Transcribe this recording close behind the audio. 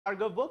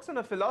Bhargava works on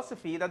a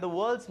philosophy that the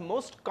world's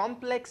most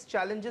complex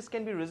challenges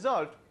can be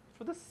resolved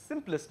through the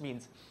simplest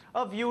means,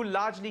 a view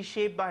largely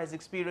shaped by his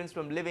experience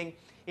from living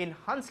in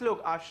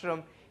Hanslok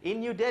Ashram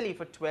in New Delhi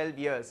for 12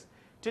 years.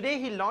 Today,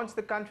 he launched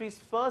the country's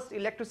first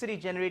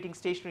electricity-generating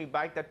stationary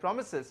bike that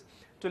promises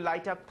to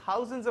light up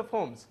thousands of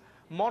homes,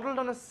 modeled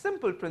on a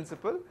simple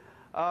principle.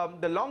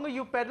 The longer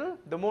you pedal,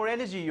 the more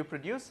energy you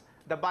produce.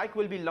 The bike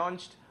will be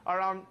launched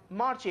around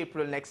March,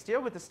 April next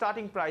year with a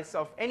starting price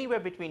of anywhere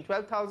between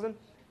 12,000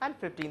 and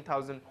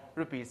 15,000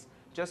 rupees.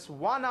 Just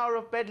 1 hour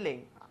of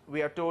pedaling,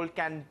 we are told,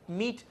 can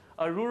meet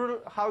a rural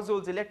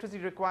household's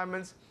electricity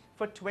requirements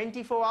for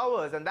 24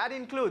 hours. And that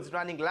includes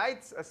running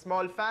lights, a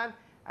small fan,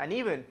 and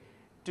even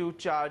to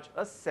charge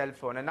a cell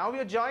phone. And now we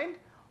are joined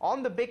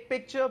on the big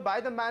picture by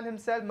the man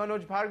himself,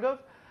 Manoj Bhargava.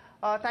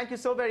 Thank you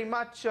so very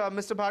much,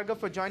 Mr. Bhargava,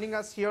 for joining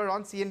us here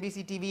on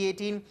CNBC TV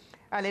 18.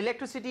 An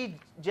electricity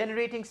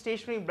generating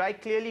stationary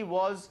bike clearly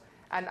was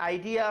an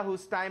idea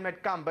whose time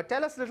had come. But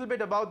tell us a little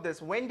bit about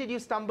this. When did you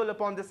stumble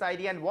upon this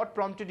idea and what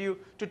prompted you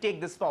to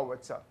take this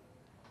forward, sir?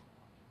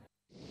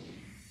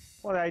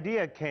 Well, the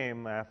idea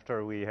came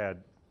after we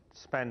had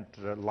spent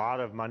a lot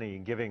of money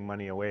giving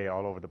money away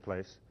all over the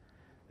place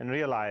and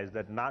realized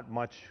that not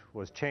much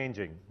was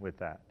changing with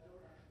that.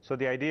 So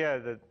the idea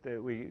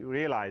that we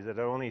realized that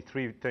there are only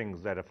three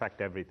things that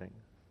affect everything.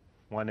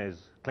 One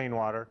is clean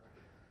water,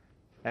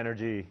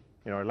 energy,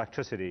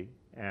 electricity,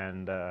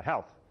 and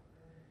health.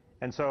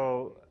 And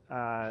so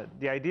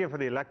the idea for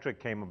the electric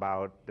came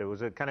about. There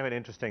was a kind of an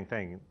interesting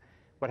thing.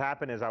 What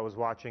happened is I was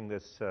watching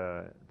this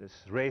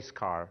race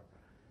car.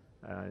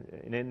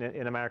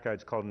 In America,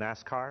 it's called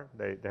NASCAR.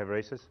 They have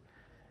races.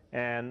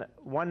 And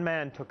one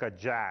man took a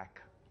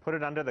jack, put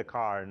it under the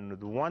car, and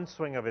with one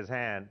swing of his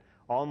hand,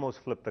 almost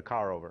flipped the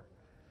car over.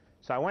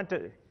 So I went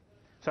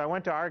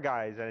to our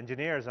guys, the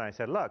engineers, and I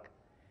said, look,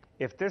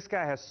 if this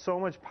guy has so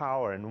much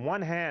power in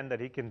one hand that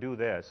he can do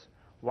this,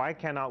 why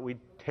cannot we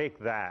take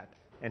that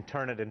and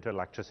turn it into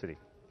electricity?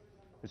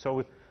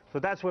 So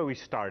that's where we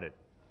started.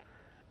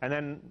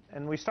 And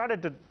we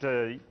started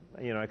to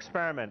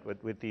experiment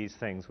with these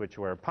things, which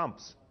were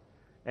pumps.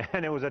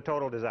 And it was a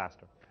total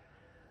disaster.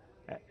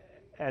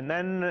 And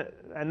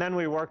then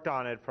we worked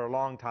on it for a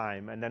long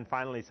time, and then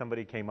finally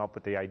somebody came up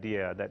with the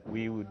idea that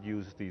we would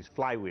use these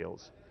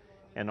flywheels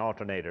and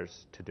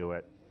alternators to do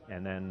it.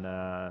 And then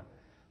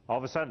all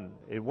of a sudden,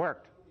 it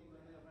worked.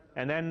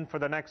 And then for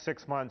the next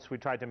 6 months, we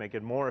tried to make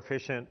it more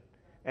efficient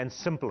and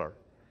simpler.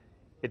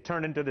 It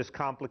turned into this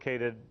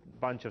complicated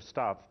bunch of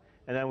stuff.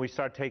 And then we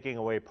start taking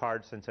away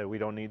parts and said, we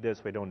don't need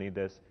this, we don't need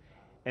this.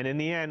 And in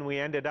the end, we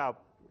ended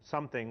up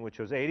something which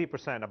was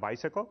 80% a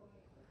bicycle.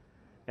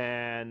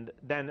 And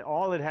then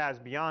all it has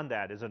beyond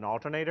that is an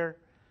alternator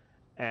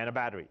and a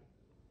battery.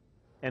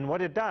 And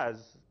what it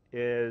does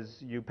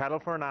is you pedal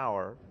for an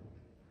hour,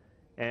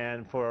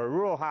 and for a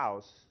rural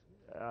house,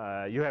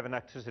 you have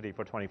electricity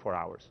for 24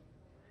 hours.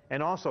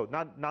 And also,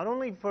 not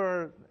only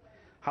for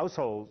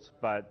households,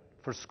 but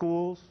for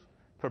schools,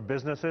 for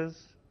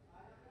businesses.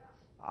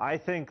 I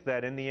think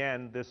that in the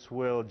end, this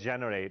will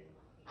generate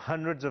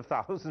hundreds of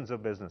thousands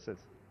of businesses.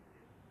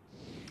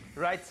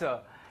 Right,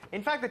 sir.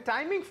 In fact, the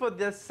timing for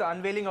this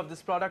unveiling of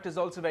this product is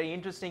also very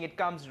interesting. It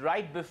comes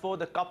right before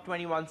the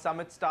COP21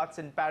 summit starts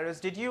in Paris.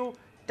 Did you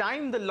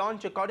time the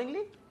launch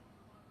accordingly?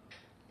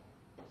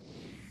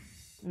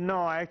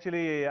 No,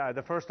 actually,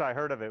 the first I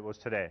heard of it was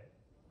today.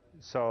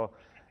 So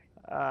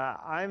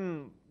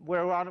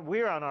we're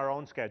on our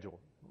own schedule.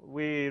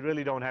 We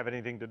really don't have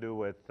anything to do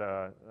with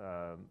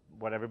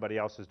what everybody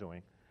else is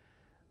doing.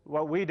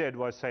 What we did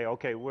was say,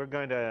 okay, we're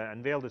going to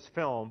unveil this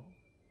film,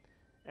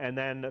 and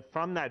then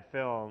from that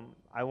film,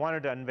 I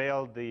wanted to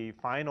unveil the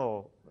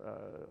final,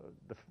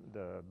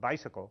 the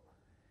bicycle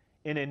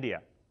in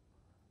India.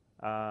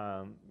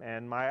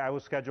 And I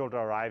was scheduled to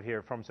arrive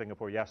here from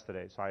Singapore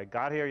yesterday. So I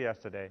got here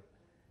yesterday,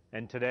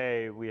 and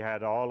today we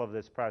had all of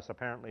this press.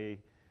 Apparently,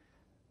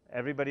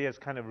 everybody has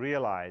kind of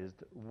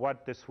realized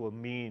what this will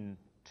mean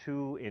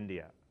to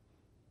India.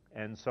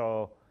 And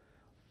so,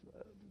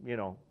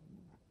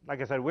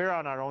 like I said, we're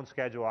on our own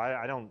schedule.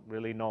 I don't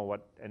really know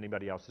what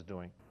anybody else is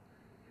doing.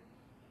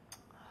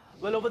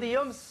 Well, over the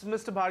years,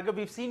 Mr. Bhargava,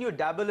 we've seen you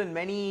dabble in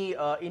many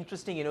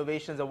interesting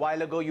innovations. A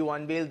while ago, you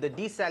unveiled the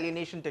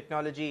desalination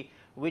technology,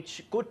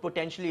 which could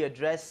potentially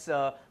address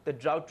the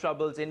drought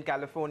troubles in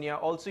California.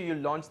 Also, you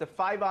launched the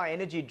 5-hour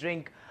energy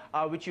drink,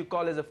 which you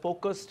call as a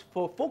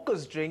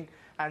focused drink,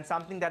 and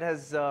something that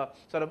has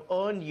sort of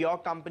earned your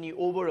company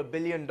over $1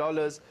 billion.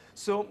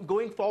 So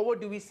going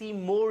forward, do we see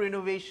more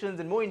innovations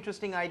and more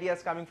interesting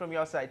ideas coming from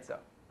your side, sir?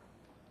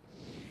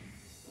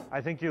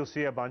 I think you'll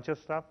see a bunch of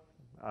stuff.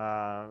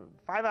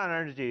 5-hour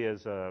energy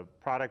is a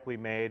product we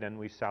made and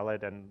we sell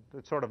it, and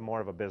it's sort of more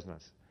of a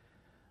business.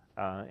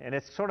 And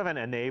it's sort of an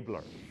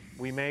enabler.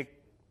 We make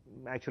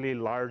actually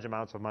large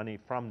amounts of money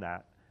from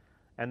that.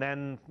 And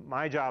then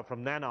my job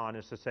from then on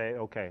is to say,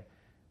 okay,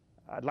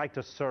 I'd like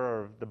to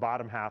serve the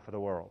bottom half of the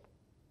world,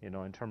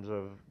 in terms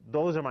of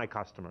those are my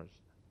customers.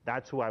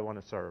 That's who I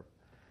want to serve.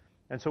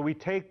 And so we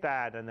take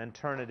that and then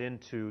turn it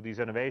into these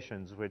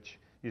innovations,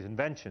 these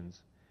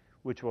inventions,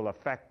 which will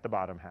affect the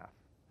bottom half.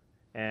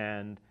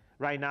 And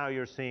right now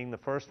you're seeing the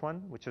first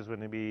one, which is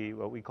going to be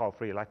what we call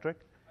free electric.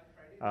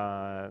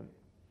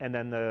 And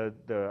then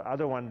the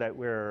other one that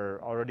we're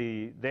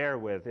already there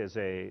with is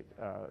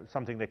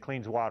something that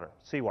cleans water,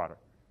 seawater.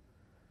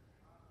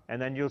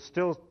 And then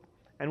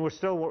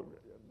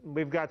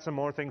we've got some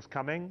more things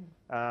coming.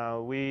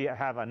 We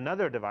have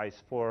another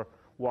device for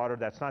water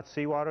that's not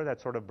seawater,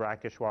 that's sort of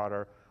brackish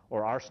water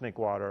or arsenic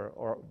water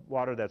or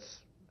water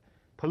that's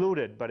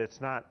polluted, but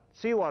it's not.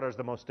 Seawater is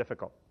the most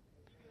difficult.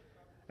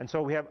 And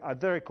so we have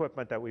other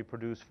equipment that we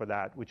produce for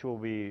that, which will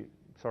be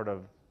sort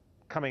of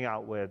coming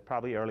out with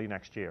probably early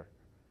next year.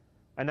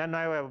 And then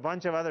I have a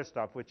bunch of other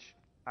stuff, which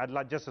I'd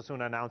like just as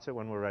soon announce it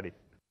when we're ready.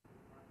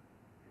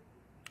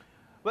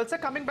 Well, sir,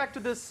 coming back to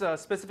this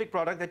specific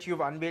product that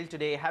you've unveiled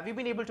today, have you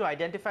been able to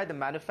identify the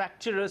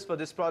manufacturers for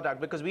this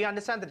product? Because we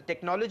understand that the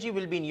technology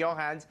will be in your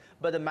hands,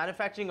 but the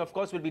manufacturing, of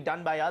course, will be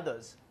done by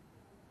others.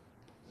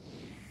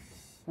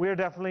 We're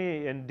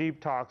definitely in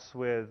deep talks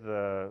with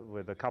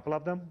a couple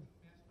of them.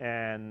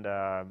 And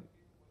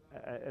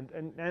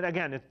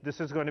again,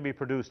 this is going to be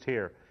produced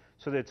here.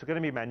 So it's going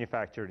to be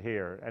manufactured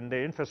here. And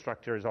the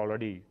infrastructure is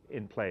already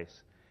in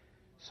place.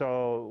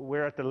 So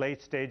we're at the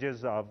late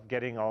stages of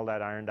getting all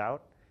that ironed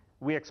out.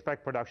 We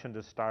expect production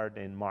to start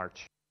in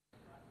March.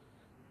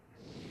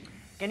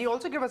 Can you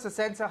also give us a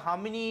sense of how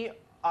many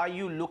are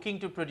you looking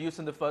to produce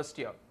in the first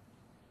year?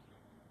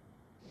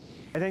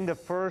 I think the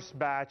first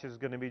batch is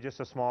going to be just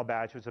a small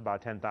batch, which is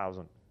about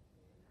 10,000.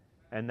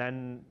 And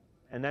then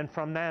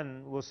from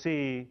then, we'll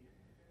see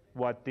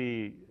what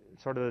the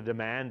sort of the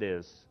demand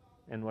is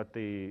and what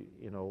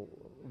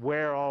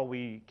where all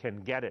we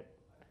can get it.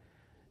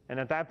 And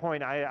at that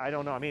point, I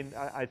don't know. I mean,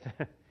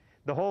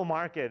 the whole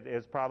market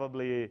is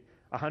probably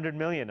 100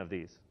 million of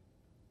these.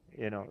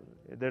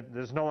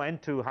 There's no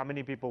end to how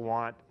many people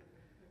want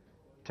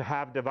to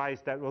have a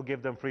device that will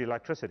give them free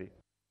electricity.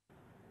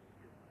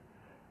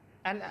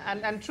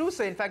 And true,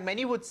 sir. In fact,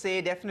 many would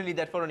say definitely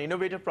that for an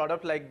innovative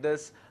product like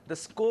this, the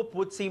scope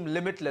would seem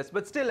limitless.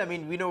 But still, I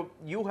mean,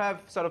 you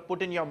have sort of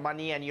put in your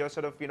money and you're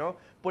sort of,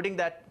 putting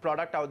that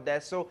product out there.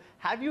 So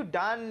have you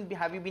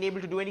been able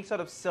to do any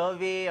sort of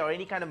survey or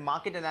any kind of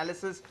market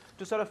analysis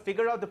to sort of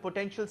figure out the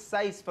potential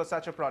size for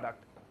such a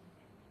product?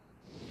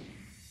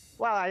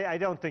 Well, I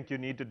don't think you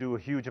need to do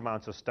huge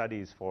amounts of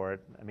studies for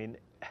it. I mean,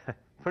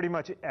 pretty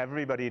much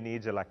everybody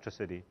needs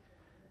electricity.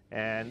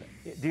 And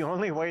the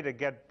only way to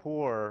get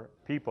poor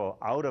people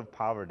out of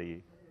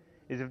poverty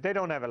is if they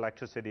don't have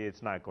electricity,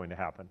 it's not going to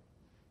happen.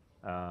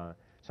 So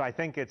I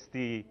think it's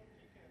it's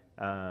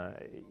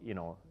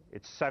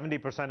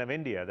 70% of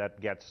India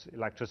that gets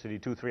electricity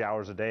 2-3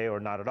 hours a day or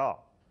not at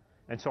all.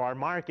 And so our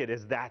market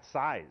is that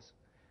size.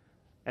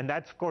 And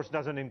that, of course,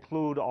 doesn't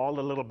include all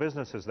the little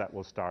businesses that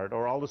will start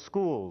or all the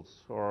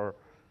schools or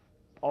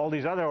all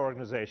these other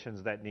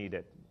organizations that need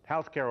it,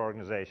 healthcare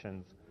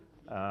organizations.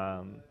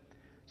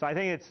 So I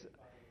think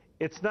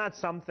it's not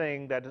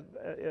something that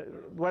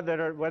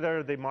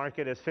whether the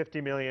market is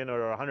 50 million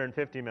or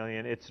 150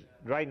 million,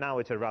 right now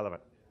it's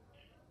irrelevant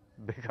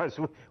because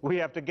we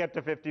have to get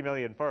to 50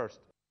 million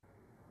first.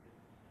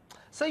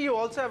 So you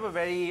also have a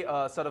very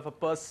sort of a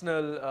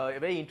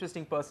very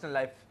interesting personal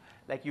life.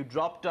 Like you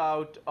dropped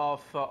out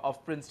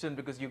of Princeton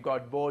because you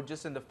got bored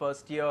just in the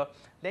first year.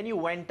 Then you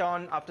went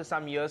on after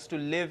some years to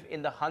live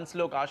in the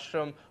Hanslok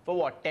Ashram for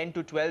what, 10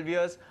 to 12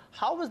 years?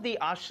 How was the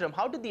ashram?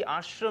 How did the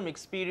ashram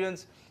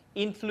experience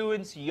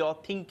influence your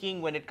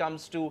thinking when it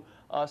comes to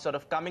sort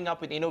of coming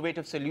up with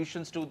innovative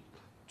solutions to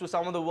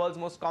some of the world's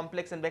most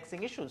complex and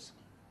vexing issues?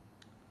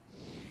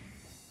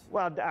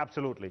 Well,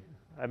 absolutely.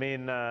 I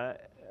mean,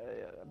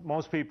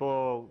 most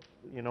people,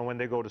 when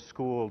they go to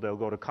school, they'll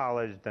go to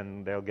college,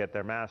 then they'll get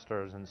their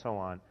master's and so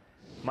on.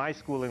 My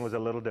schooling was a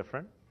little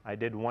different. I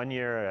did 1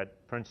 year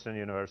at Princeton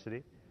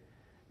University.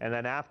 And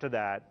then after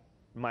that,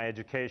 my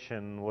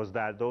education was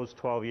those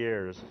 12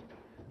 years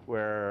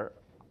where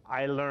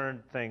I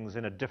learned things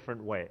in a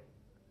different way.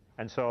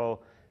 And so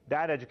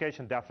that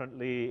education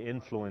definitely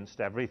influenced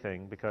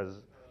everything because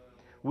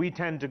I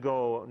tend to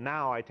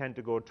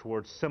go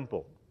towards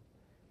simple.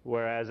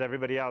 Whereas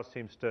everybody else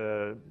seems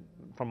to,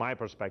 from my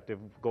perspective,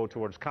 go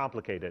towards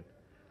complicated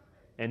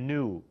and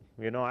new.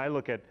 I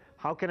look at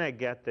how can I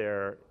get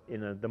there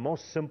in the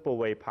most simple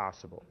way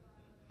possible.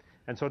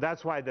 And so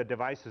that's why the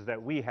devices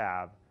that we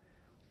have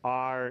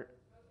are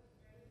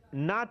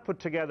not put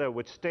together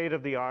with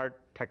state-of-the-art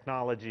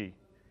technology,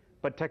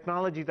 but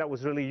technology that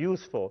was really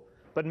useful,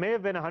 but may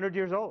have been 100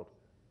 years old.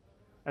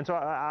 And so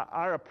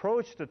our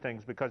approach to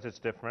things, because it's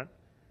different,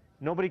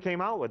 nobody came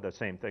out with the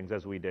same things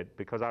as we did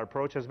because our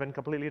approach has been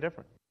completely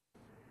different.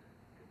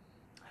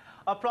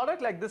 A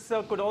product like this,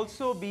 sir, could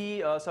also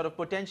be sort of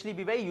potentially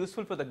be very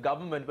useful for the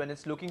government when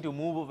it's looking to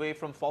move away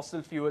from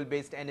fossil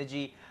fuel-based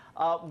energy.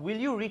 Will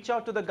you reach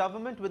out to the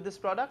government with this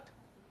product?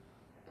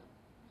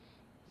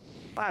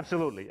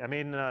 Absolutely. I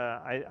mean,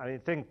 I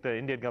think the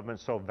Indian government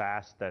is so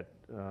vast that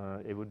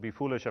it would be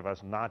foolish of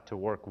us not to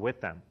work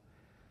with them.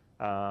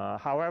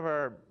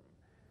 However,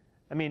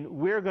 I mean,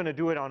 we're going to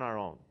do it on our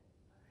own.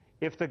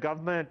 If the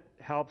government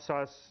helps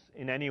us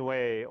in any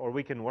way, or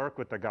we can work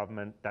with the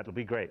government, that'll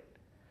be great.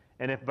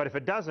 But if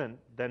it doesn't,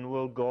 then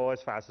we'll go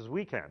as fast as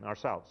we can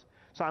ourselves.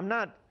 So I'm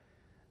not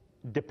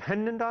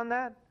dependent on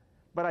that,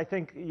 but I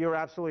think you're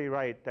absolutely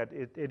right that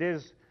it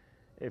is,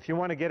 if you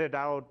want to get it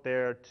out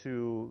there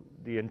to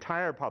the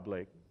entire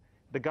public,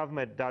 the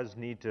government does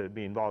need to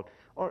be involved.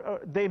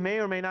 Or they may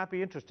or may not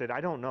be interested.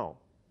 I don't know.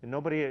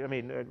 Nobody, I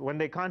mean, when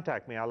they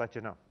contact me, I'll let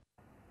you know.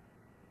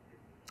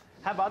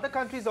 Have other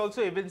countries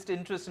also evinced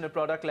interest in a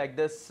product like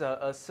this,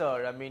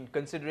 sir? I mean,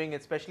 considering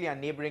especially our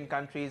neighboring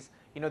countries,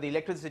 you know, the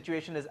electricity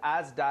situation is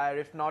as dire,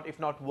 if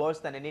not worse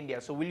than in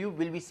India. So will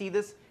we see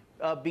this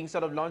being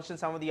sort of launched in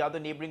some of the other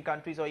neighboring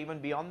countries or even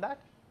beyond that?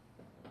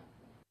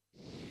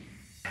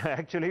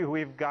 Actually,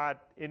 we've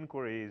got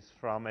inquiries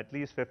from at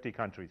least 50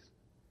 countries.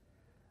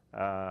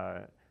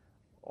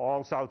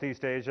 All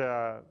Southeast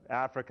Asia,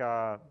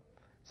 Africa,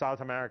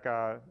 South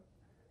America,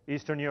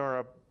 Eastern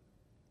Europe,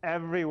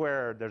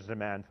 everywhere there's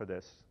demand for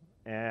this.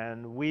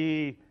 And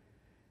we,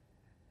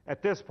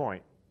 at this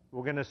point,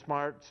 we're going to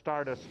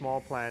start a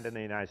small plant in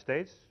the United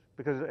States,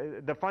 because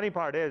the funny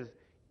part is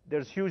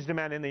there's huge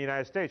demand in the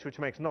United States, which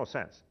makes no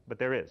sense, but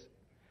there is.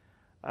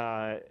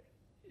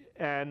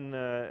 And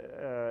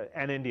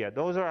India.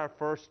 Those are our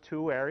first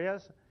two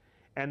areas.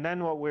 And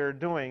then what we're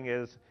doing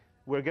is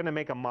we're going to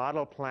make a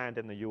model plant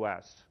in the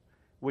US,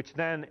 which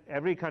then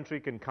every country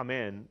can come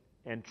in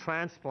and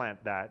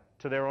transplant that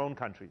to their own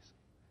countries.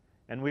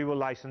 And we will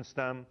license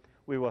them,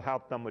 we will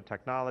help them with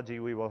technology,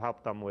 we will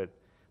help them with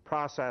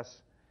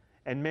process,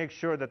 and make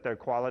sure that their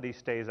quality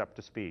stays up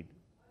to speed.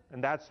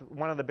 And that's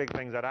one of the big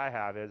things that I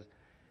have is,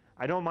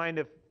 I don't mind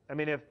if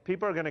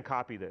people are going to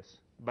copy this,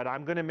 but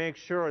I'm going to make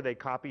sure they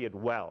copy it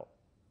well.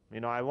 You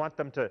know, I want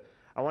them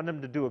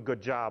to do a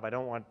good job. I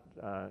don't want,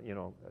 you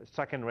know,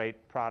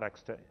 second-rate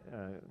products to,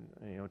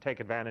 you know, take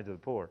advantage of the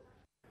poor.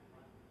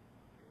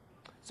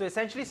 So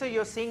essentially, sir,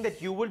 you're saying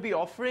that you will be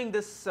offering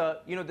this,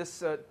 you know,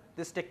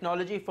 this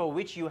technology for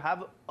which you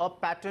have a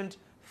patent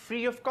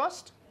free of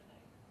cost?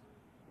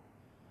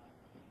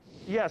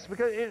 Yes,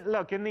 because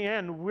look, in the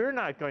end, we're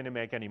not going to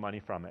make any money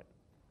from it.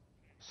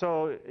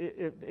 So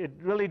it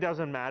really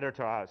doesn't matter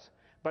to us.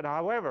 But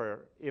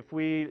however, if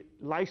we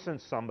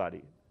license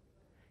somebody,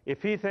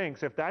 if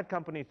that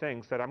company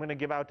thinks that I'm going to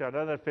give out to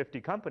another 50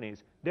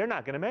 companies, they're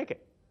not going to make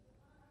it,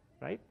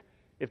 right?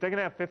 If they're going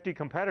to have 50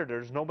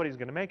 competitors, nobody's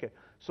going to make it.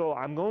 So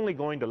I'm only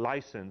going to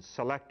license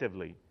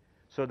selectively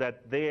so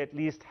that they at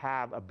least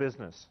have a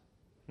business.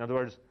 In other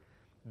words,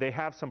 they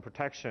have some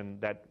protection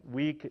that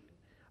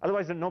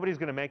otherwise nobody's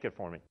going to make it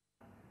for me.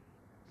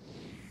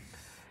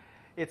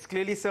 It's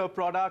clearly, sir, a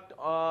product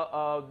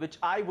which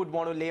I would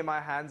want to lay my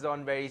hands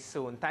on very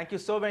soon. Thank you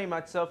so very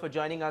much, sir, for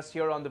joining us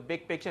here on The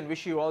Big Picture, and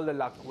wish you all the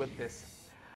luck with this.